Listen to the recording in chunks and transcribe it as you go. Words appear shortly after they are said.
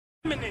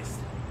this.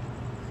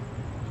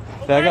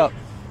 Okay? Back up.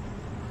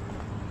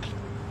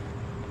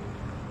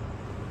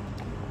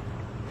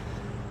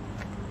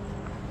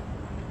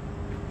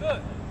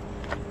 Good.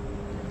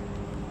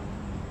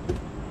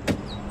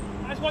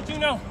 I just want you to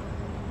know,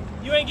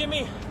 you ain't get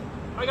me.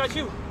 I got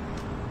you.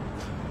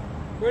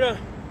 We're done.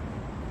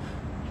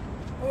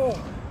 Oh,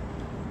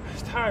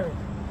 it's tiring.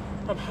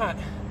 I'm hot.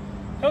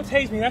 Don't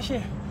tase me. That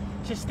shit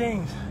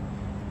stings.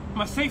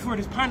 My safe word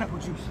is pineapple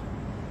juice.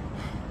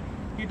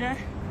 You dead?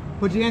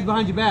 Put your hands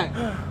behind your back.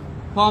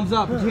 Palms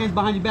up. Put your hands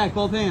behind your back.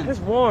 Both hands. It's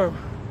warm.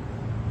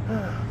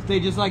 Stay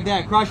just like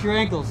that. Cross your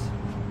ankles.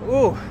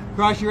 Ooh.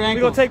 Cross your ankles.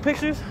 We gonna take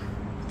pictures?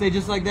 Stay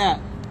just like that.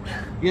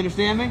 You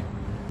understand me?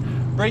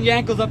 Bring your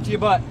ankles up to your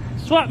butt.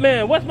 Swap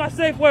man, what's my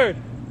safe word?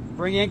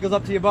 Bring your ankles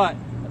up to your butt.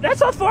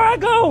 That's how far I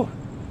go.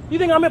 You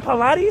think I'm in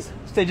Pilates?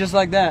 Stay just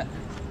like that.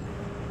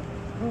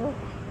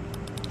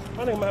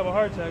 I think I'm gonna have a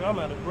heart attack. I'm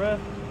out of breath.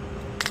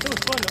 It was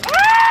fun though.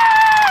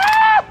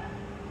 Ah!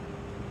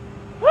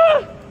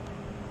 Ah!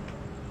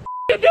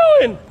 What you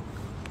doing?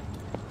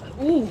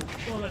 Ooh,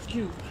 oh, that's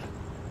cute.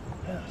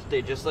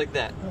 Stay just like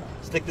that.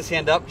 Stick this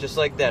hand up just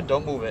like that.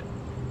 Don't move it.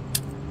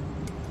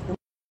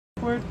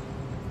 Word?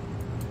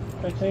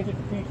 Can I change it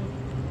to peaches?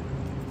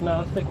 No,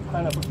 let's stick with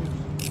pineapple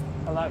juice.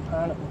 I like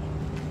pineapple.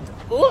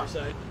 Ooh.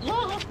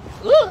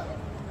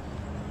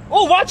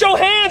 Oh, watch your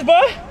hands,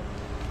 bud.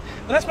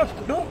 Oh, that's my.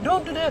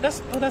 Don't do that.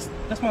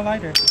 That's my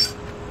lighter.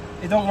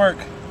 It don't work.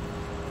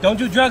 Don't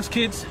do drugs,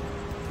 kids.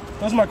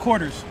 Those are my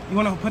quarters. You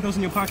want to put those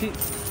in your pocket?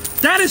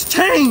 That is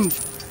change.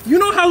 You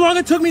know how long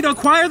it took me to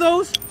acquire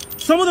those?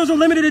 Some of those are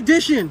limited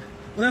edition.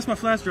 Well, that's my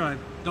flash drive.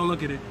 Don't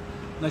look at it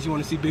unless you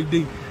want to see Big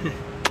D.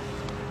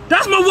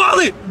 That's my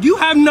wallet. You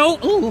have no.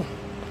 Ooh.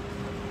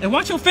 And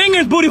watch your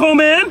fingers, booty hole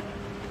man.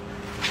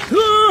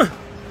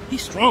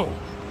 He's strong.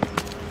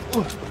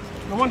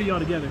 No wonder y'all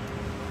together.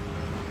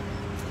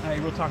 Hey,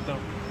 real talk though.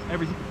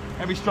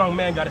 Every strong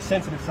man got a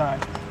sensitive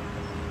side.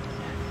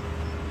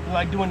 You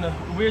like doing the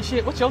weird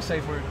shit? What's your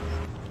safe word?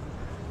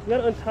 You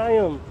gotta untie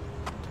him.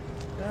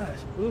 Gosh,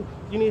 ooh.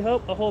 You need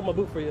help? I'll hold my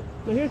boot for you.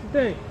 Now here's the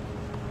thing.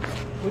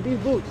 With these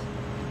boots,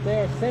 they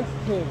are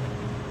sensitive.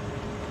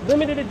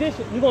 Limited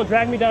edition. You gonna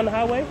drag me down the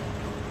highway?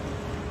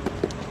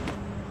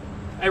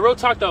 Hey, real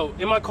talk though.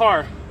 In my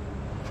car,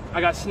 I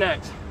got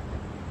snacks.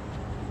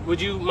 Would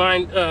you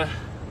mind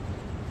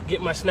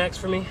getting my snacks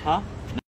for me? Huh?